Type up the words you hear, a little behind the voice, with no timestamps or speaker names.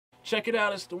Check it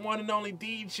out. It's the one and only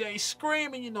DJ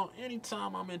Screaming. You know,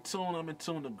 anytime I'm in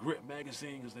tune to Grip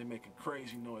Magazine because they making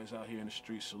crazy noise out here in the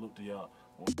streets. Salute to y'all.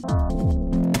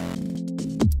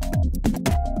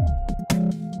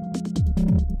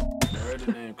 Where did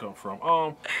the name come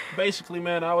from? Basically,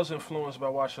 man, I was influenced by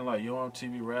watching like Yo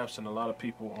MTV Raps and a lot of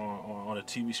people on a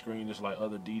TV screen, just like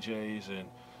other DJs, and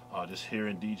just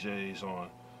hearing DJs on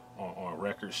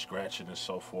records scratching and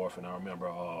so forth. And I remember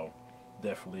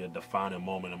definitely a defining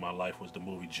moment in my life was the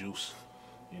movie Juice.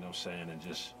 You know what I'm saying? And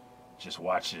just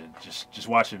watching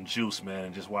Juice, man,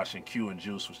 and just watching Q and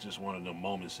Juice was just one of the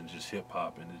moments in just hip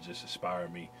hop, and it just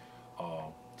inspired me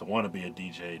to want to be a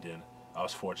DJ. Then I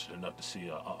was fortunate enough to see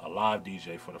a live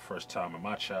DJ for the first time in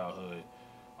my childhood,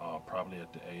 probably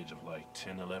at the age of like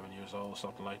 10, 11 years old,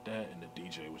 something like that. And the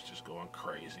DJ was just going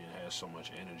crazy and had so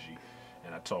much energy.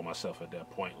 And I told myself at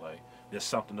that point, like, there's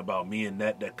something about me and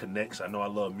that connects. I know I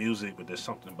love music, but there's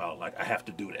something about, like, I have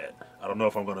to do that. I don't know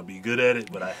if I'm going to be good at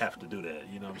it, but I have to do that.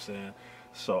 You know what I'm saying?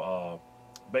 So,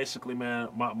 basically, man,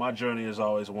 my journey is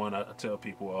always one. I tell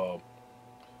people,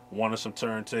 wanted some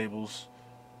turntables.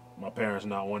 My parents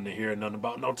not wanting to hear nothing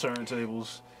about no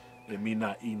turntables. And me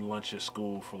not eating lunch at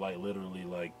school for, like, literally,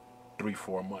 like,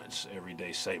 3-4 months every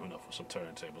day saving up for some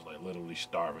turntables, like literally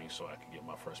starving so I could get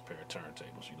my first pair of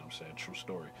turntables. You know what I'm saying? True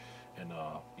story. And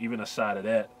even aside of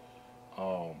that,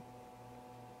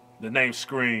 the name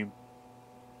Scream,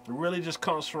 it really just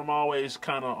comes from always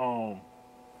kind of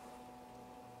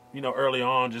you know, early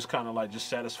on, just kind of like just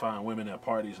satisfying women at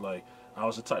parties. Like, I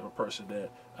was the type of person that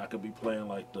I could be playing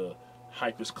like the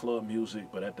hypest club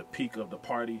music, but at the peak of the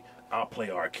party, I'll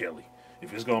play R. Kelly.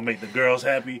 If it's going to make the girls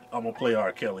happy, I'm going to play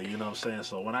R. Kelly, you know what I'm saying?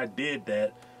 So when I did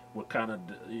that, what kind of,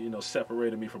 you know,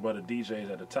 separated me from other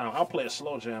DJs at the time, I'll play a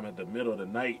slow jam at the middle of the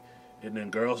night, and then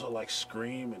girls will, like,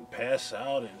 scream and pass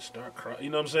out and start crying.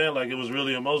 You know what I'm saying? Like, it was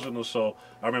really emotional. So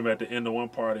I remember at the end of one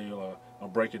party, I'll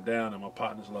break it down, and my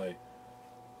partner's like,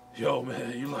 yo,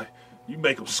 man, you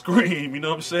make them scream, you know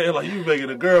what I'm saying? Like, you making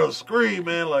the girls scream,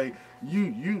 man. Like,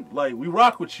 like, we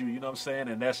rock with you, you know what I'm saying?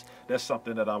 And that's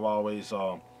something that I've always,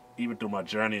 even through my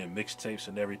journey and mixtapes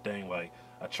and everything, like,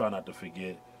 I try not to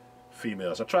forget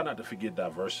females. I try not to forget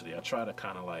diversity. I try to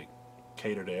kind of, like,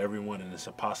 cater to everyone, and it's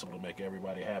impossible to make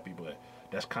everybody happy, but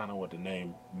that's kind of what the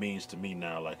name means to me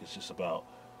now. Like, it's just about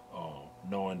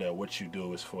knowing that what you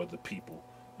do is for the people,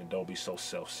 and don't be so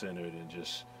self-centered and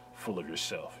just full of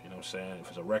yourself. You know what I'm saying? If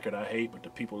it's a record I hate, but the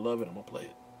people love it, I'm going to play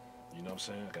it. You know what I'm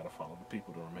saying? I got to follow the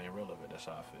people to remain relevant. That's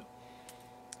how I feel.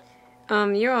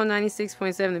 You're on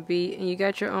 96.7 The Beat, and you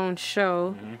got your own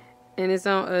show, and it's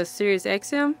on Sirius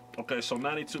XM. Okay, so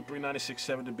 92.3,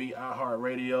 96.7 The Beat,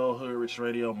 iHeartRadio, Hood Rich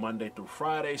Radio, Monday through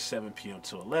Friday, 7 p.m.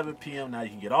 to 11 p.m. Now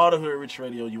you can get all the Hood Rich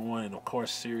Radio you want, and of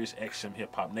course, Sirius XM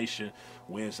Hip Hop Nation,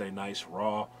 Wednesday nights,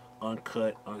 raw,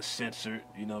 uncut, uncensored,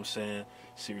 you know what I'm saying?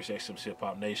 Sirius XM Hip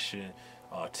Hop Nation,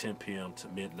 10 p.m. to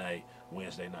midnight,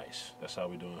 Wednesday nights. That's how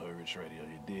we doing Hood Rich Radio,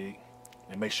 you dig?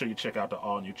 And make sure you check out the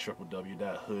all-new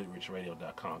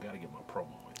www.hoodrichradio.com. Got to get my promo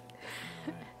in it.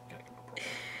 You know, gotta get my promo.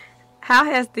 How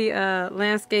has the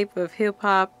landscape of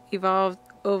hip-hop evolved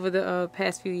over the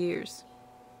past few years?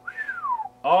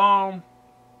 You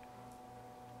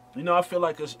know, I feel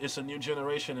like it's a new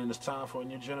generation, and it's time for a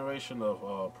new generation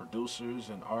of producers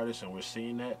and artists, and we're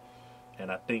seeing that.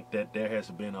 And I think that there has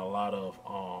been a lot of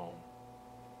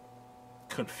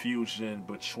confusion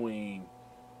between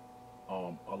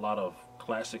a lot of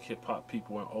classic hip-hop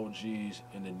people and OGs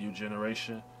in the new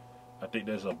generation. I think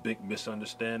there's a big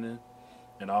misunderstanding.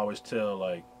 And I always tell,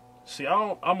 like, see,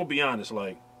 I'm going to be honest,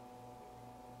 like,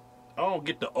 I don't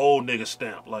get the old nigga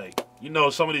stamp. Like, you know,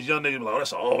 some of these young niggas be like, oh,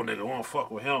 that's an old nigga, I won't fuck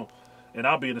with him. And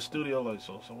I'll be in the studio like,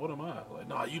 so what am I? Like,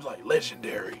 nah, you like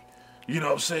legendary. You know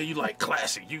what I'm saying? You like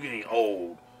classic. You ain't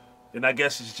old. And I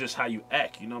guess it's just how you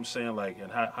act, you know what I'm saying? Like, and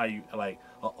how you, like,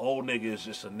 an old nigga is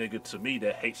just a nigga to me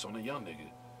that hates on a young nigga.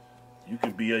 You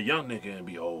can be a young nigga and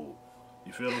be old.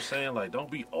 You feel what I'm saying? Like, don't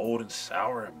be old and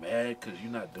sour and mad because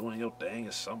you're not doing your thing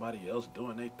and somebody else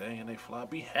doing their thing and they fly.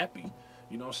 Be happy.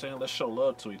 You know what I'm saying? Let's show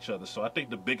love to each other. So I think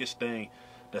the biggest thing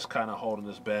that's kind of holding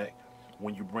us back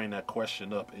when you bring that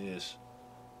question up is,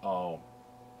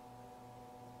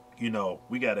 you know,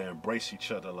 we got to embrace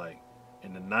each other. Like,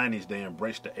 in the 90s, they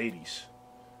embraced the 80s.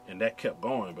 And that kept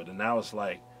going. But then now it's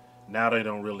like, now they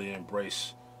don't really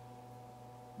embrace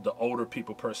the older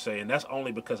people per se, and that's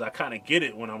only because I kind of get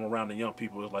it when I'm around the young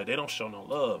people. It's like they don't show no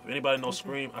love. Anybody know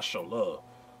Scream? I show love.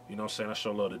 You know what I'm saying? I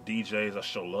show love to DJs. I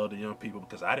show love to young people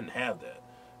because I didn't have that.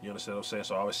 You understand what I'm saying?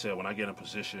 So I always say when I get in a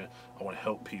position, I want to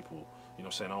help people. You know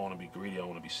what I'm saying? I don't want to be greedy. I don't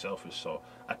want to be selfish. So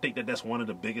I think that that's one of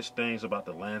the biggest things about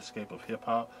the landscape of hip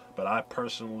hop. But I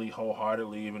personally,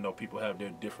 wholeheartedly, even though people have their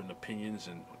different opinions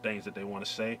and things that they want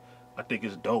to say, I think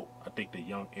it's dope. I think the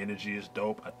young energy is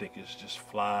dope. I think it's just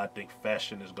fly. I think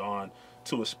fashion has gone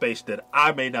to a space that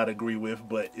I may not agree with,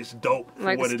 but it's dope for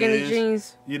like what it skinny is.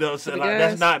 jeans. You know what I'm saying? Like,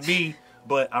 that's not me.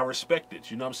 But I respect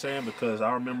it, you know what I'm saying? Because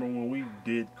I remember when we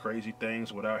did crazy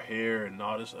things with our hair and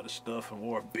all this other stuff and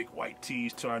wore big white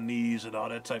tees to our knees and all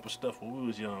that type of stuff when we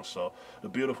was young. So the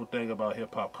beautiful thing about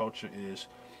hip-hop culture is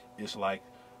it's like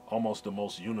almost the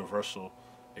most universal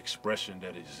expression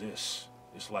that exists.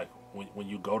 It's like when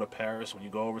you go to Paris, when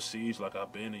you go overseas, like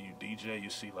I've been, and you DJ,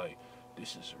 you see like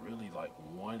this is really like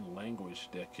one language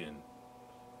that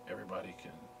everybody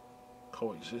can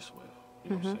coexist with. You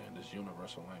know what I'm saying? This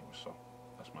universal language. So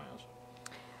that's my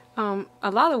answer.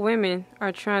 A lot of women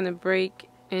are trying to break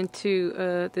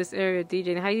into this area of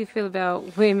DJing. How do you feel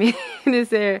about women in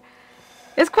this area?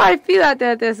 There's quite a few out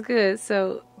there that's good.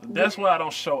 So that's why I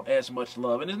don't show as much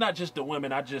love. And it's not just the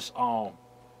women. I just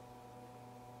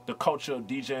the culture of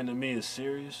DJing to me is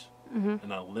serious,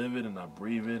 and I live it and I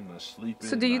breathe it and I sleep it.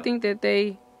 So do you think that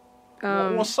they?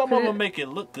 Well, some of them make it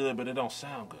look good, but it don't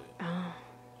sound good.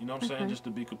 You know what I'm saying? Just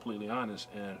to be completely honest,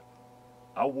 and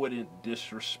I wouldn't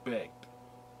disrespect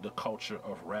the culture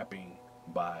of rapping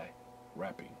by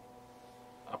rapping.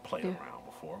 I played around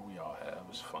before. We all have.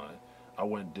 It's fun. I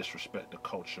wouldn't disrespect the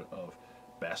culture of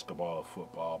basketball or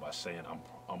football by saying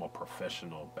I'm a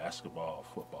professional basketball or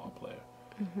football player.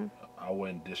 I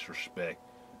wouldn't disrespect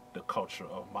the culture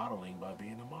of modeling by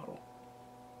being a model.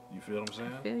 You feel what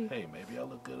I'm saying? Hey, maybe I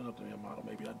look good enough to be a model.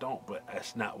 Maybe I don't, but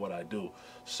that's not what I do.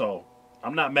 So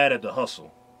I'm not mad at the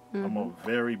hustle. I'm a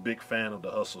very big fan of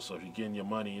the hustle. So if you're getting your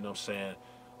money, you know what I'm saying,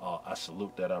 I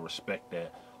salute that. I respect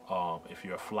that. If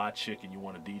you're a fly chick and you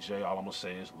want to DJ, all I'm gonna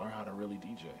say is learn how to really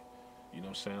DJ. You know what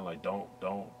I'm saying? Like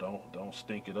don't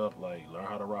stink it up. Like learn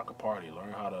how to rock a party.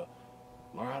 Learn how to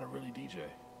really DJ.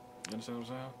 You understand what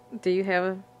I'm saying? Do you have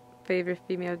a favorite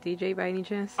female DJ by any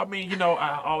chance? I mean, you know,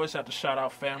 I always have to shout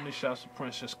out family. Shouts to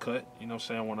Princess Cut. You know what I'm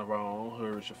saying? One of our own.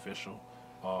 Her is official.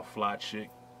 Fly chick.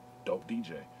 Dope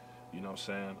DJ. You know what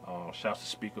I'm saying? Shouts to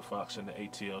Speaker Fox in the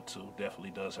ATL too.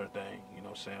 Definitely does her thing. You know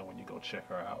what I'm saying? When you go check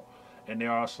her out. And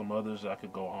there are some others I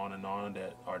could go on and on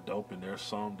that are dope, and there's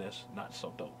some that's not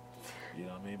so dope. You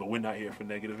know what I mean? But we're not here for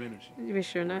negative energy. We're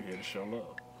sure not. We're here to show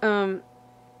love.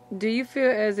 Do you feel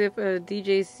as if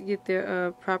DJs get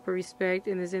their proper respect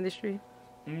in this industry?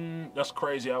 That's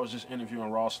crazy. I was just interviewing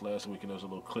Ross last week, and there was a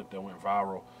little clip that went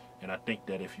viral. And I think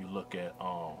that if you look at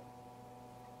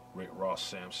Rick Ross,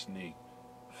 Sam Sneak,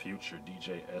 Future,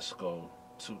 DJ Esco,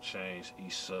 2 Chainz,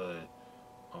 East Sud,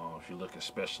 if you look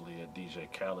especially at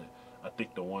DJ Khaled, I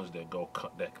think the ones that go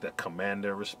that command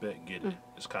their respect get it.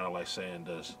 It's kind of like saying,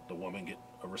 does the woman get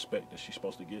a respect that she's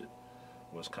supposed to get?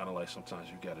 Well, it's kind of like sometimes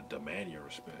you got to demand your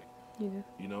respect. Yeah.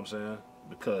 You know what I'm saying?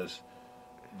 Because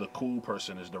the cool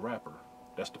person is the rapper.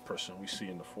 That's the person we see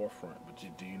in the forefront. But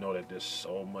do you know that there's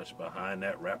so much behind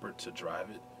that rapper to drive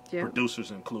it? Yeah.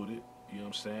 Producers included. You know what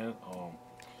I'm saying?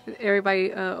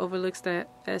 Everybody overlooks that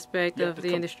aspect of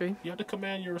the industry. You have to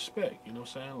command your respect. You know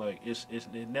what I'm saying? Like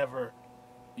it never,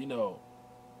 you know,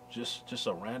 just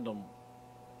a random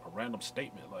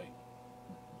statement. Like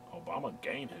Obama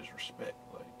gained his respect.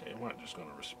 Like they weren't just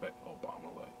gonna respect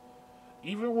Obama. Like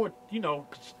even with, you know,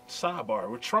 sidebar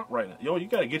with Trump right now. Yo, you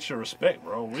gotta get your respect,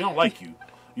 bro. We don't like you.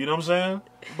 You know what I'm saying?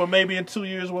 But maybe in 2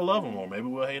 years we'll love him more. Maybe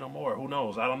we'll hate him more. Who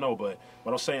knows? I don't know. But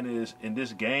what I'm saying is, in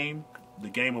this game, the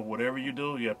game of whatever you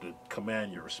do, you have to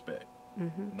command your respect.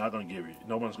 Not gonna give you.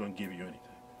 No one's gonna give you anything.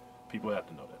 People have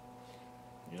to know that.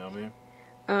 You know what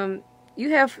I mean?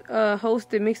 You have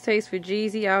hosted mixtapes for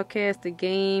Jeezy, Outkast, The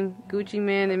Game, Gucci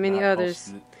Mane, and many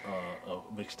others. A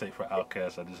mixtape for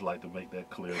Outkast. I just like to make that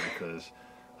clear because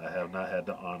I have not had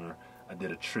the honor. I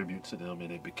did a tribute to them,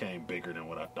 and it became bigger than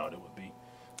what I thought it would be.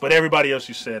 But everybody else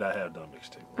you said, I have done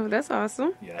mixtape. Oh, that's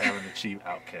awesome. Yeah, I haven't achieved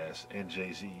Outkast and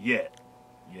Jay-Z yet.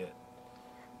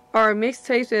 Are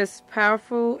mixtapes as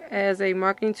powerful as a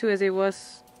marketing tool as it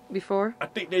was before? I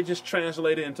think they just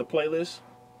translated into playlists.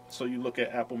 So you look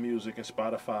at Apple Music and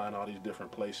Spotify and all these different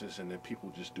places, and then people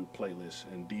just do playlists,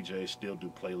 and DJs still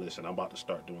do playlists, and I'm about to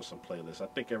start doing some playlists. I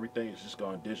think everything is just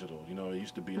gone digital. You know, it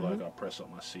used to be like I'll press up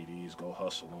my CDs, go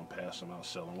hustle them, pass them out,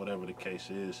 sell them, whatever the case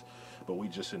is. But we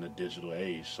just in a digital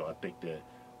age, so I think that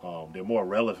they're more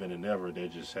relevant than ever. They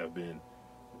just have been,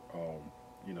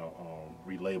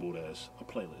 relabeled as a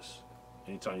playlist.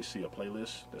 Anytime you see a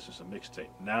playlist, that's just a mixtape.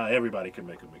 Now everybody can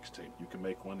make a mixtape. You can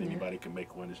make one, anybody can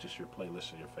make one. It's just your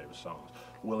playlist of your favorite songs.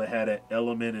 Will it have that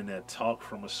element and that talk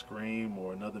from a Scream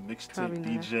or another mixtape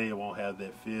DJ? It won't have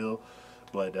that feel.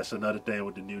 But that's another thing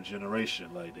with the new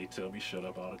generation. Like, they tell me shut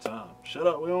up all the time. Shut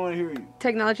up, we don't want to hear you.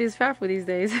 Technology is powerful these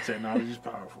days. Technology is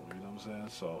powerful, you know what I'm saying?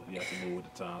 So you have to move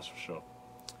with the times for sure.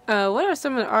 What are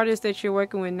some of the artists that you're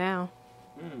working with now?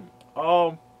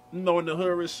 In the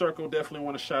Hood Rich circle, definitely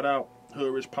want to shout out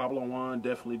Hood Rich Pablo Juan,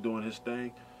 definitely doing his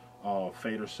thing.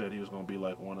 Fader said he was going to be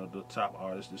like one of the top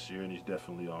artists this year, and he's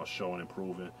definitely showing and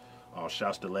proving.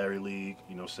 Shouts to Larry League,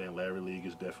 you know what I'm saying? Larry League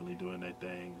is definitely doing their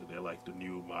thing. They're like the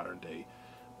new modern day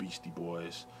Beastie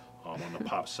Boys. On the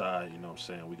pop side, you know what I'm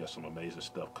saying? We got some amazing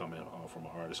stuff coming from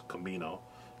an artist, Camino,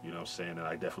 you know what I'm saying? And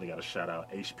I definitely got to shout out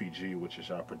HPG, which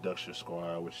is our production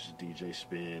squad, which is DJ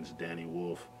Spins, Danny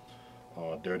Wolf,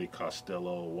 Dirty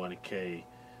Costello, 1K.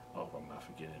 Oh, I'm not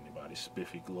forgetting anybody.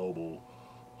 Spiffy Global.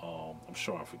 I'm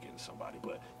sure I'm forgetting somebody,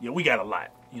 but yeah, we got a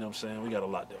lot. You know what I'm saying? We got a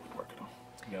lot that we're working on.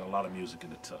 We got a lot of music in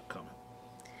the tuck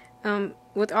coming.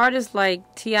 With artists like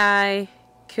T.I.,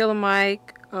 Killer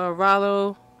Mike,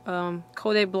 Rollo,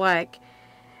 Kodak Black,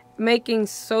 making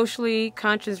socially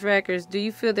conscious records, do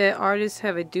you feel that artists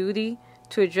have a duty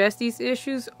to address these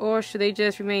issues, or should they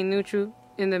just remain neutral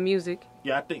in the music?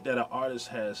 Yeah, I think that an artist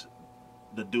has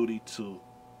the duty to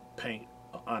paint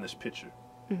an honest picture,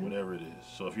 whatever it is.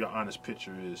 So if your honest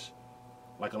picture is,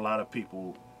 like a lot of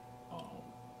people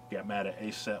got mad at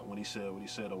ASAP when he said what he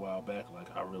said a while back, like,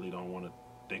 I really don't want to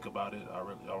think about it. I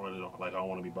really don't, like, I don't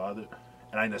want to be bothered.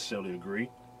 And I necessarily agree.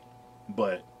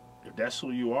 But if that's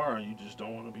who you are and you just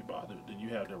don't want to be bothered, then you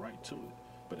have the right to it.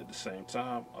 But at the same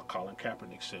time, Colin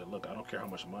Kaepernick said, look, I don't care how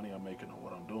much money I'm making or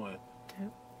what I'm doing.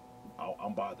 Yep.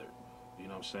 I'm bothered. You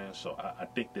know what I'm saying? So I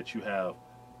think that you have,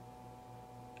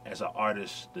 as an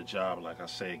artist, the job, like I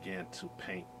say again, to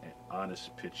paint an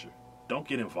honest picture. Don't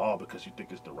get involved because you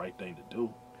think it's the right thing to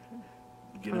do.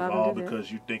 Get involved because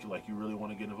you think like you really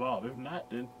want to get involved. If not,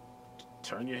 then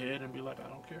turn your head and be like, I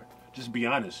don't care. Just be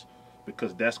honest,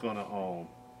 because that's going to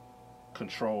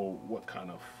control what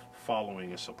kind of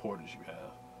following and supporters you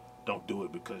have. Don't do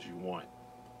it because you want,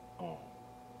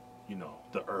 you know,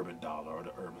 the urban dollar or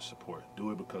the urban support.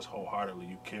 Do it because wholeheartedly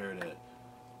you care that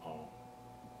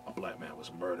a black man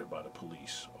was murdered by the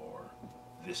police, or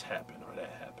this happened or that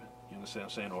happened. You understand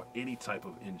what I'm saying? Or any type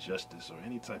of injustice or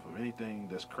any type of anything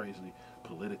that's crazy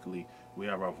politically. We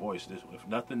have our voice. If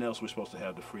nothing else, we're supposed to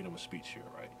have the freedom of speech here,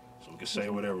 right? So we can say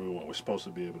whatever we want. We're supposed to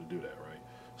be able to do that, right?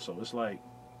 So it's like,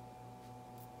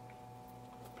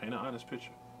 paint an honest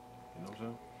picture. You know what I'm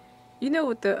saying? You know,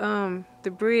 with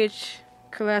the bridge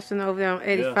collapsing over there on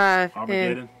 85,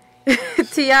 yeah, and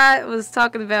T.I. was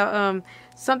talking about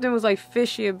something was like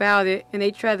fishy about it, and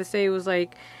they tried to say it was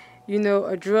like, you know,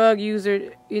 a drug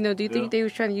user. You know, do you think they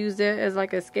was trying to use that as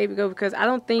like a scapegoat? Because I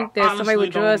don't think that somebody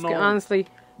with drugs can honestly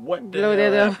blow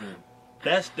that up.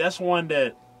 That's one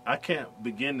that I can't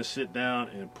begin to sit down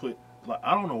and put. Like,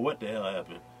 I don't know what the hell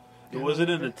happened. Was it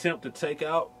an attempt to take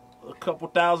out a couple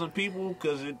thousand people?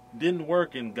 Because it didn't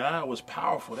work, and God was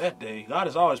powerful that day. God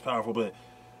is always powerful, but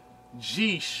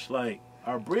geesh, like,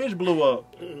 our bridge blew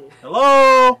up.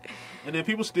 Hello? And then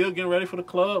people still getting ready for the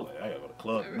club. Like, I gotta go to the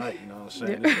club tonight, you know what I'm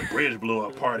saying? This is the bridge blew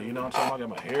up party, you know what I'm talking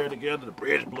about? I got my hair together, the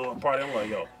bridge blew up party. I'm like,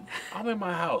 yo, I'm in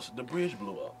my house, the bridge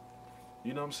blew up.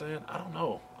 You know what I'm saying? I don't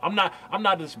know. I'm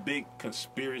not this big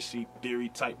conspiracy theory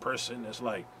type person that's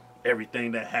like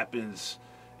everything that happens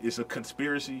is a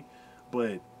conspiracy.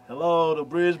 But hello, the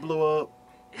bridge blew up.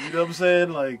 You know what I'm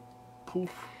saying? Like,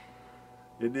 poof.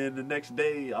 And then the next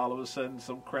day, all of a sudden,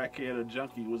 some crackhead or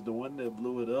junkie was the one that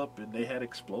blew it up, and they had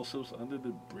explosives under the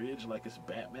bridge like it's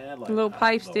Batman. Like, little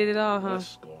pipes did it all, huh?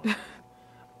 What's going on?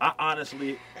 I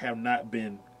honestly have not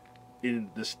been in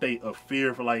the state of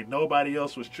fear for, like, nobody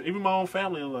else was. Even my own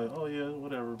family was like, oh yeah,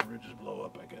 whatever, bridges blow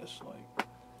up, I guess. Like,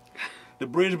 the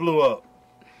bridge blew up,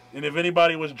 and if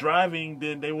anybody was driving,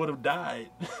 then they would have died.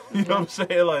 You know what I'm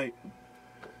saying? Like,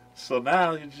 so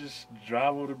now you just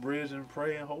drive over the bridge and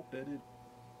pray and hope that it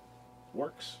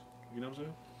works. You know what I'm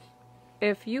saying?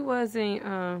 If you wasn't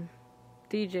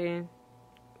DJing,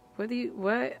 what do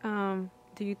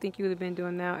you think you would have been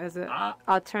doing now as an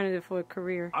alternative for a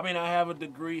career? I mean, I have a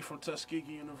degree from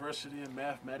Tuskegee University in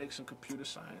mathematics and computer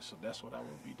science, so that's what I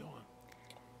would be doing.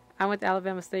 I went to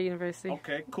Alabama State University.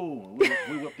 Okay, cool.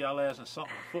 We whipped y'all ass in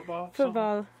something. Football?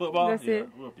 Football. That's it.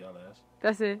 We whipped y'all ass.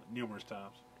 That's it. Numerous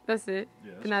times. That's it.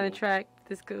 Yeah, but not in track.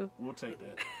 That's cool. We'll take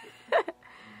that.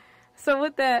 So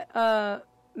with that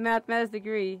mathematics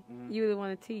degree, you would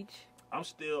want to teach? I'm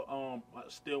still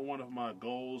one of my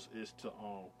goals is to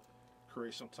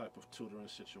create some type of tutoring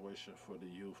situation for the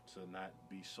youth to not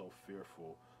be so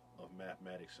fearful of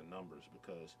mathematics and numbers,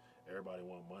 because everybody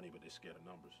wants money but they're scared of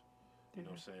numbers. You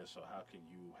know what I'm saying? So how can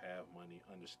you have money,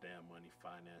 understand money,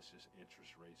 finances,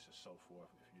 interest rates, and so forth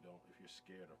if you're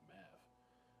scared of math?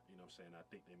 You know what I'm saying? I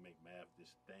think they make math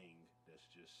this thing that's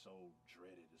just so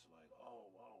dreaded. It's like,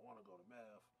 oh, I don't want to go to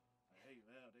math. I hate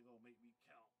math. They're going to make me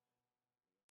count